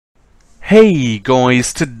Hey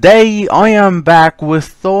guys, today I am back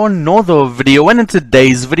with another video, and in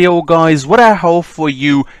today's video guys, what I have for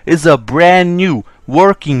you is a brand new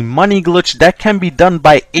working money glitch that can be done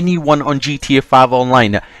by anyone on GTA 5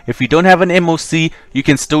 Online. If you don't have an MOC, you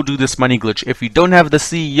can still do this money glitch. If you don't have the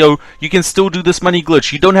CEO, you can still do this money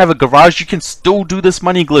glitch. You don't have a garage, you can still do this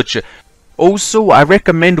money glitch. Also, I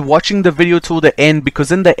recommend watching the video till the end, because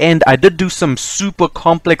in the end I did do some super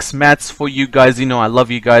complex maths for you guys. You know I love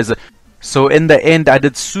you guys. So in the end I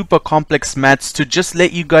did super complex maths to just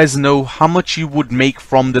let you guys know how much you would make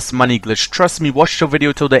from this money glitch. Trust me, watch the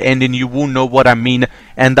video till the end and you will know what I mean.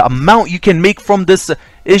 And the amount you can make from this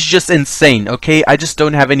is just insane, okay? I just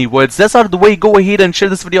don't have any words. That's out of the way. Go ahead and share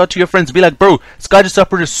this video out to your friends. Be like, bro, Sky just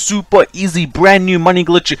uploaded a super easy brand new money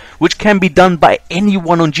glitch which can be done by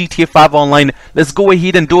anyone on GTA 5 Online. Let's go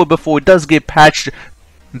ahead and do it before it does get patched.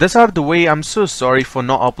 That's out of the way. I'm so sorry for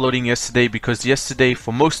not uploading yesterday, because yesterday,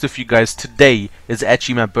 for most of you guys, today is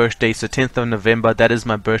actually my birthday. So 10th of November, that is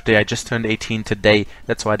my birthday. I just turned 18 today.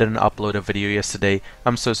 That's why I didn't upload a video yesterday.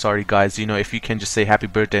 I'm so sorry guys. You know, if you can just say happy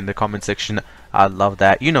birthday in the comment section, I'd love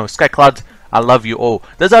that. You know, SkyCloud, I love you all.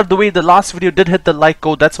 That's out of the way. The last video did hit the like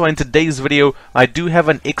goal. That's why in today's video I do have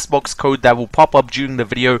an Xbox code that will pop up during the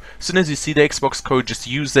video. As soon as you see the Xbox code, just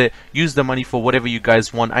use it. Use the money for whatever you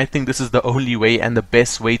guys want. I think this is the only way and the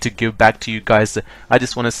best way to give back to you guys. I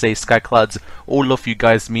just want to say, SkyClouds, all of you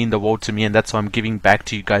guys mean the world to me, and that's why I'm giving back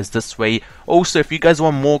to you guys this way. Also, if you guys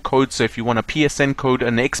want more codes, so if you want a PSN code,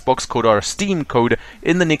 an Xbox code, or a Steam code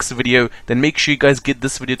in the next video, then make sure you guys get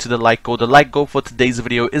this video to the like goal. The like goal for today's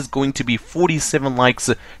video is going to be 47 likes.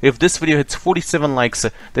 If this video hits 47 likes,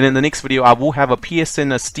 then in the next video I will have a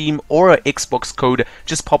PSN, a Steam, or a Xbox code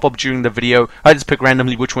just pop up during the video. I just pick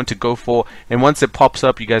randomly which one to go for, and once it pops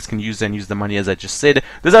up, you guys can use it and use the money as I just said.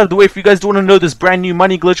 This out of the way. If you guys don't want to know this brand new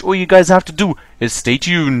money glitch, all you guys have to do is stay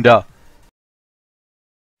tuned.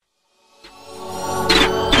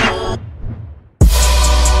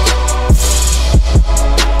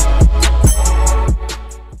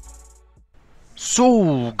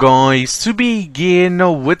 So guys, to begin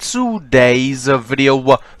with today's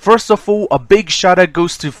video, first of all, a big shout out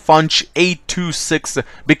goes to Funch826,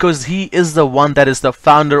 because he is the one that is the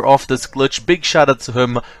founder of this glitch. Big shout out to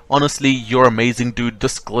him. Honestly, you're amazing, dude.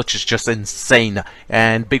 This glitch is just insane,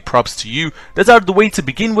 and big props to you. That's out of the way. To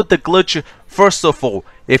begin with the glitch, first of all,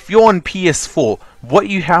 if you're on PS4, what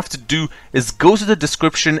you have to do is go to the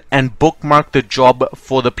description and bookmark the job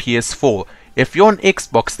for the PS4. If you're on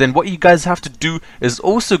Xbox, then what you guys have to do is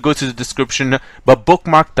also go to the description but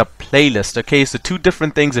bookmark the playlist. Okay, so two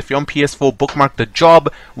different things. If you're on PS4, bookmark the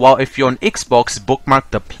job, while if you're on Xbox,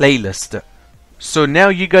 bookmark the playlist. So now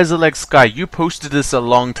you guys are like, Sky, you posted this a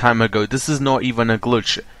long time ago. This is not even a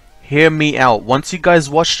glitch. Hear me out. Once you guys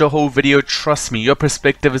watch the whole video, trust me, your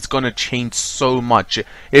perspective is gonna change so much.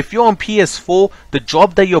 If you're on PS4, the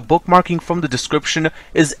job that you're bookmarking from the description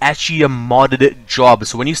is actually a modded job.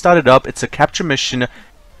 So when you start it up, it's a capture mission,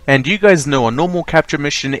 and you guys know a normal capture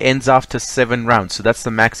mission ends after 7 rounds, so that's the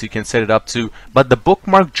max you can set it up to. But the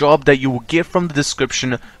bookmark job that you will get from the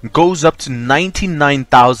description goes up to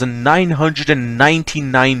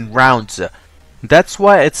 99,999 rounds. That's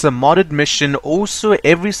why it's a modded mission. Also,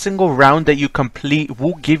 every single round that you complete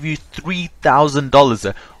will give you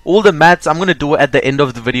 $3,000. All the maths, I'm going to do it at the end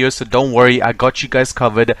of the video, so don't worry, I got you guys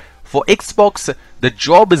covered. For Xbox, the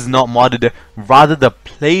job is not modded, rather the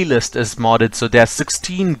playlist is modded. So there are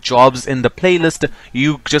 16 jobs in the playlist.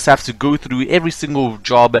 You just have to go through every single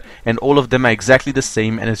job, and all of them are exactly the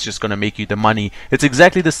same, and it's just going to make you the money. It's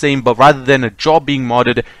exactly the same, but rather than a job being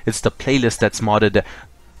modded, it's the playlist that's modded.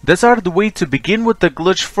 That's out of the way. To begin with the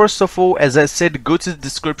glitch, first of all, as I said, go to the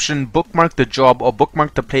description, bookmark the job, or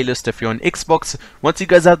bookmark the playlist if you're on Xbox. Once you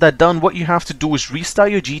guys have that done, what you have to do is restart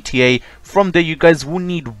your GTA. From there, you guys will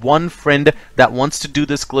need one friend that wants to do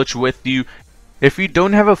this glitch with you. If you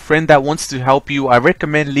don't have a friend that wants to help you, I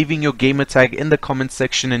recommend leaving your gamer tag in the comment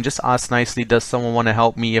section and just ask nicely, does someone want to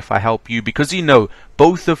help me if I help you? Because you know,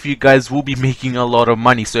 both of you guys will be making a lot of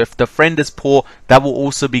money. So if the friend is poor, that will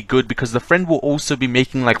also be good, because the friend will also be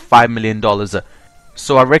making like $5 million.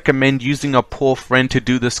 So I recommend using a poor friend to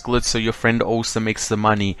do this glitch, so your friend also makes the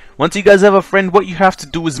money. Once you guys have a friend, what you have to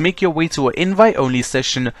do is make your way to an invite only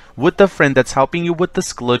session with the friend that's helping you with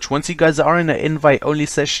this glitch. Once you guys are in an invite only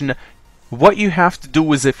session, what you have to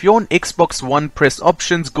do is, if you're on Xbox One, press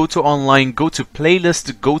options, go to online, go to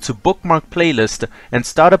playlist, go to bookmark playlist, and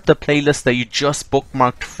start up the playlist that you just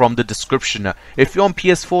bookmarked from the description. If you're on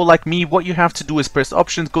PS4 like me, what you have to do is press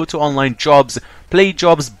options, go to online, jobs, play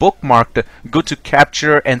jobs bookmarked, go to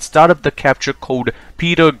capture and start up the capture code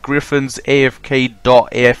Peter Griffin's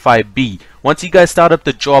AFK.FIB. Once you guys start up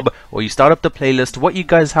the job or you start up the playlist, what you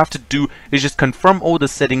guys have to do is just confirm all the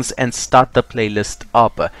settings and start the playlist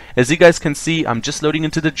up. As you guys can see, I'm just loading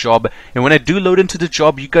into the job, and when I do load into the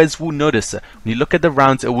job, you guys will notice when you look at the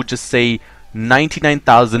rounds, it will just say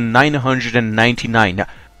 99,999.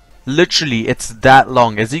 Literally, it's that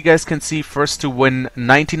long. As you guys can see, first to win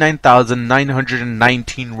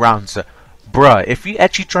 99,919 rounds. Bruh, if you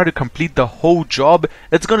actually try to complete the whole job,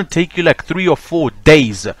 it's gonna take you like 3 or 4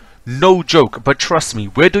 days. No joke, but trust me,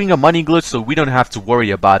 we're doing a money glitch, so we don't have to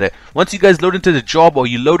worry about it. Once you guys load into the job or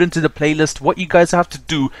you load into the playlist, what you guys have to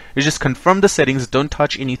do is just confirm the settings. Don't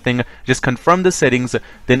touch anything, just confirm the settings,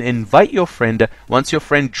 then invite your friend. Once your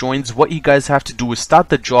friend joins, what you guys have to do is start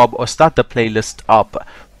the job or start the playlist up.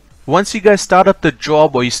 Once you guys start up the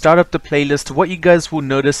job or you start up the playlist, what you guys will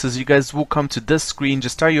notice is you guys will come to this screen.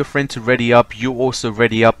 Just tell your friend to ready up, you also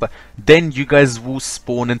ready up, then you guys will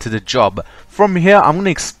spawn into the job. From here, I'm going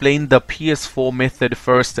to explain the PS4 method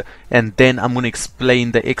first, and then I'm going to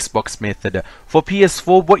explain the Xbox method. For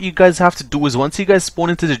PS4, what you guys have to do is once you guys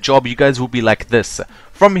spawn into the job, you guys will be like this.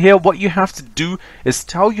 From here, what you have to do is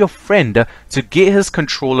tell your friend to get his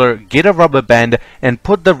controller, get a rubber band, and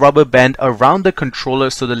put the rubber band around the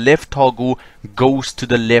controller so the left toggle goes to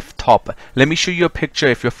the left top. Let me show you a picture.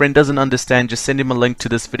 If your friend doesn't understand, just send him a link to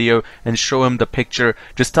this video and show him the picture.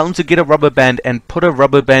 Just tell him to get a rubber band and put a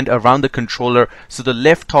rubber band around the controller so the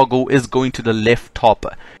left toggle is going to the left top.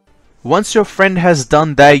 Once your friend has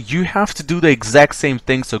done that, you have to do the exact same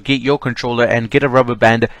thing. So get your controller and get a rubber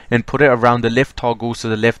band and put it around the left toggle so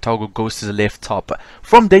the left toggle goes to the left top.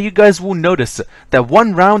 From there, you guys will notice that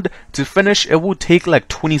one round to finish, it will take like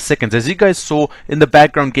 20 seconds. As you guys saw in the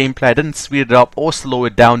background gameplay, I didn't speed it up or slow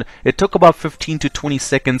it down. It took about 15 to 20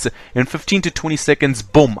 seconds. In 15 to 20 seconds,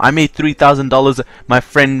 boom, I made $3,000. My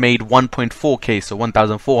friend made 1.4k, so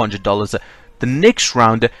 $1,400. The next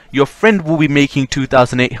round, your friend will be making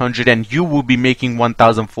 2,800 and you will be making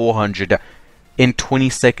 1,400 in 20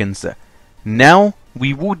 seconds. Now,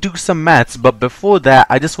 we will do some maths, but before that,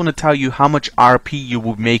 I just want to tell you how much RP you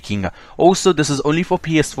will be making. Also, this is only for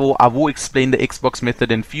PS4. I will explain the Xbox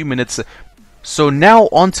method in a few minutes. So now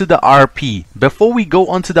onto the RP. Before we go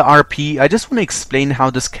onto the RP, I just want to explain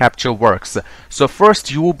how this capture works. So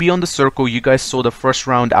first, you will be on the circle. You guys saw the first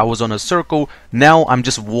round I was on a circle. Now I'm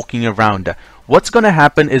just walking around. What's gonna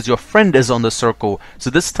happen is your friend is on the circle.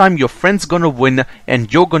 So this time your friend's gonna win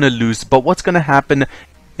and you're gonna lose. But what's gonna happen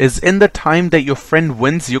is in the time that your friend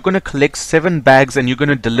wins, you're going to collect 7 bags and you're going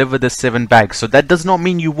to deliver the 7 bags. So that does not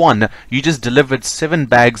mean you won. You just delivered 7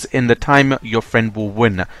 bags in the time your friend will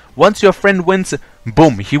win. Once your friend wins,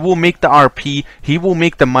 boom, he will make the RP, he will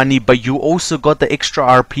make the money, but you also got the extra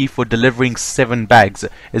RP for delivering 7 bags.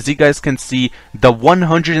 As you guys can see, the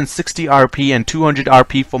 160 RP and 200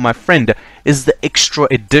 RP for my friend is the extra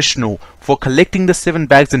additional. For collecting the 7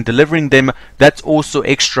 bags and delivering them, that's also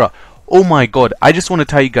extra. Oh my god, I just want to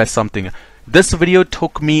tell you guys something. This video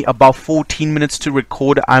took me about 14 minutes to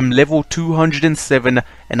record. I'm level 207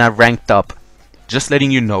 and I ranked up. Just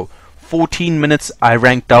letting you know. 14 minutes I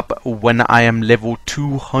ranked up when I am level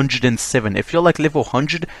 207. If you're like level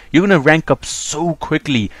 100, you're gonna rank up so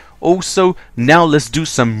quickly. Also, now let's do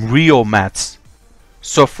some real maths.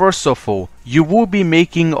 So first of all, you will be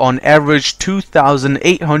making on average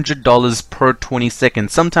 $2,800 per 20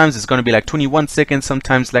 seconds. Sometimes it's going to be like 21 seconds,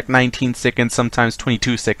 sometimes like 19 seconds, sometimes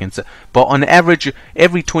 22 seconds. But on average,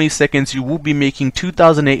 every 20 seconds you will be making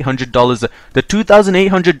 $2,800. The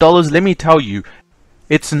 $2,800, let me tell you,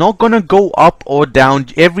 it's not going to go up or down.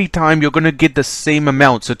 Every time you're going to get the same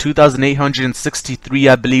amount. So 2,863,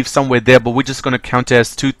 I believe, somewhere there. But we're just going to count it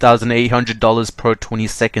as $2,800 per 20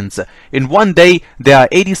 seconds. In one day, there are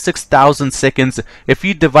 86,000 seconds. If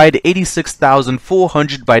you divide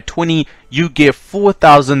 86,400 by 20, you get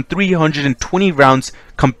 4,320 rounds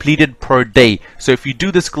completed per day. So if you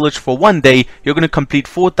do this glitch for one day, you're going to complete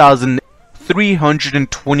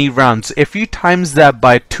 4,320 rounds. If you times that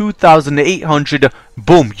by 2,800,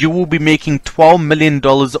 boom, you will be making $12 million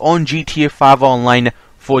on GTA 5 Online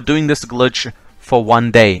for doing this glitch for one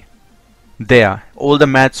day. There, all the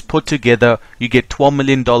maths put together, you get $12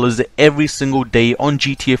 million every single day on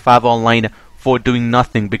GTA 5 Online for doing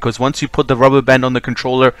nothing. Because once you put the rubber band on the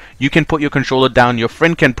controller, you can put your controller down, your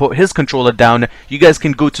friend can put his controller down, you guys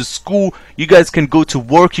can go to school, you guys can go to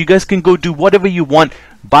work, you guys can go do whatever you want.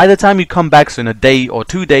 By the time you come back, so in a day or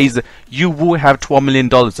 2 days, you will have $12 million.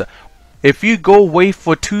 If you go away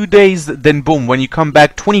for 2 days, then boom, when you come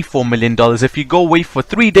back, $24 million. If you go away for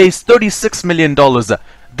 3 days, $36 million.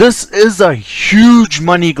 This is a huge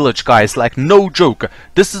money glitch, guys, like no joke.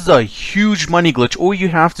 This is a huge money glitch. All you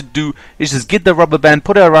have to do is just get the rubber band,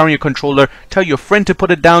 put it around your controller, tell your friend to put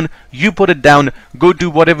it down, you put it down, go do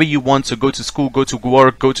whatever you want. So go to school, go to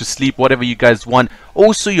work, go to sleep, whatever you guys want.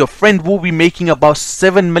 Also, your friend will be making about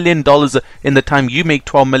 $7 million in the time you make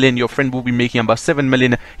 12 million. Your friend will be making about 7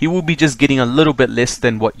 million. He will be just getting a little bit less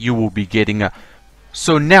than what you will be getting.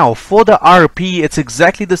 So now for the RP, it's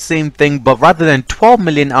exactly the same thing, but rather than 12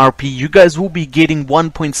 million RP, you guys will be getting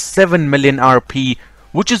 1.7 million RP,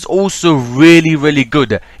 which is also really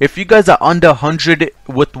good. If you guys are under 100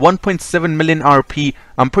 with 1.7 million RP,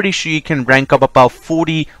 I'm pretty sure you can rank up about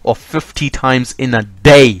 40 or 50 times in a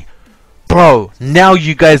day. Bro, now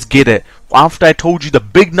you guys get it. After I told you the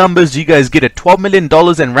big numbers, you guys get it. $12 million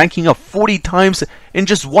and ranking up 40 times in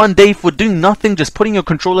just one day for doing nothing, just putting your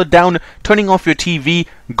controller down, turning off your TV,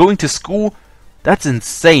 going to school. That's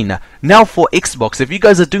insane. Now for Xbox, if you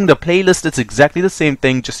guys are doing the playlist, it's exactly the same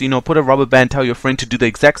thing. Just, put a rubber band, tell your friend to do the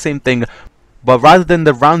exact same thing. But rather than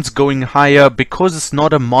the rounds going higher, because it's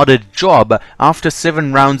not a modded job, after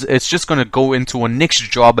 7 rounds, it's just going to go into a next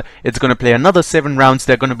job. It's going to play another 7 rounds.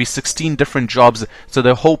 There are going to be 16 different jobs. So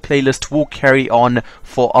the whole playlist will carry on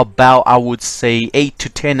for about, I would say, 8 to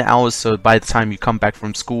 10 hours. So by the time you come back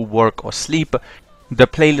from school, work, or sleep, the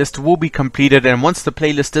playlist will be completed. And once the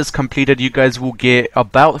playlist is completed, you guys will get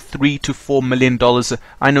about $3 to $4 million.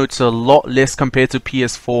 I know it's a lot less compared to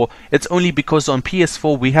PS4. It's only because on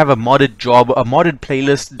PS4 we have a modded job. A modded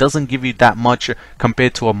playlist doesn't give you that much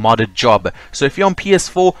compared to a modded job. So if you're on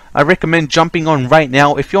PS4, I recommend jumping on right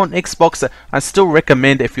now. If you're on Xbox, I still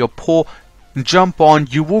recommend, if you're poor, jump on.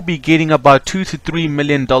 You will be getting about $2 to $3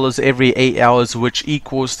 million every 8 hours, which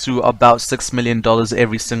equals to about $6 million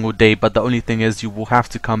every single day. But the only thing is, you will have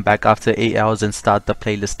to come back after 8 hours and start the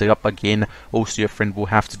playlist up again. Also, your friend will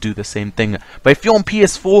have to do the same thing. But if you're on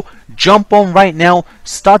PS4, jump on right now,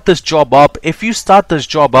 start this job up. If you start this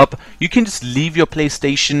job up, you can just leave your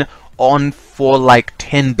PlayStation on for like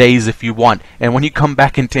 10 days if you want, and when you come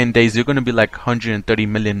back in 10 days, you're going to be like $130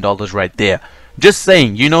 million right there. Just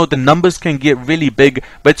saying, the numbers can get really big,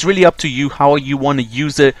 but it's really up to you how you want to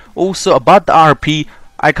use it. Also, about the RP,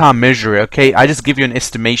 I can't measure it, okay? I just give you an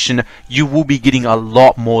estimation. You will be getting a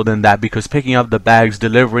lot more than that, because picking up the bags,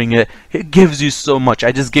 delivering it, it gives you so much.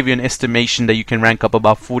 I just give you an estimation that you can rank up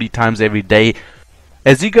about 40 times every day.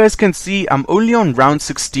 As you guys can see, I'm only on round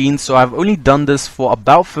 16, so I've only done this for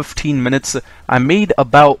about 15 minutes. I made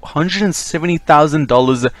about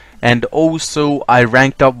 $170,000, and also I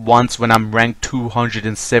ranked up once when I'm ranked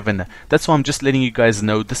 207. That's why I'm just letting you guys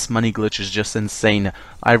know this money glitch is just insane.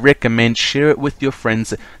 I recommend share it with your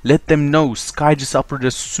friends. Let them know Sky just uploaded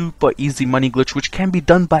a super easy money glitch which can be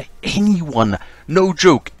done by anyone. No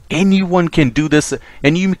joke. Anyone can do this,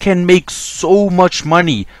 and you can make so much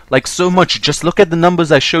money, like so much. Just look at the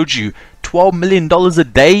numbers I showed you. $12 million a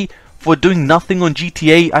day for doing nothing on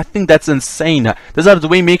GTA. I think that's insane. That's out of the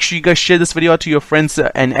way. Make sure you guys share this video out to your friends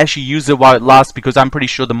and actually use it while it lasts, because I'm pretty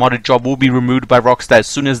sure the modded job will be removed by Rockstar as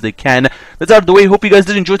soon as they can. That's out of the way. Hope you guys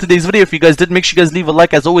did enjoy today's video. If you guys did, make sure you guys leave a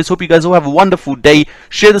like. As always, hope you guys all have a wonderful day.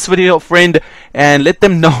 Share this video with a friend and let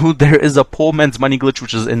them know there is a poor man's money glitch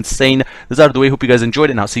which is insane. That's out of the way. Hope you guys enjoyed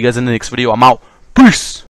it, and I'll see you guys in the next video. I'm out. Peace.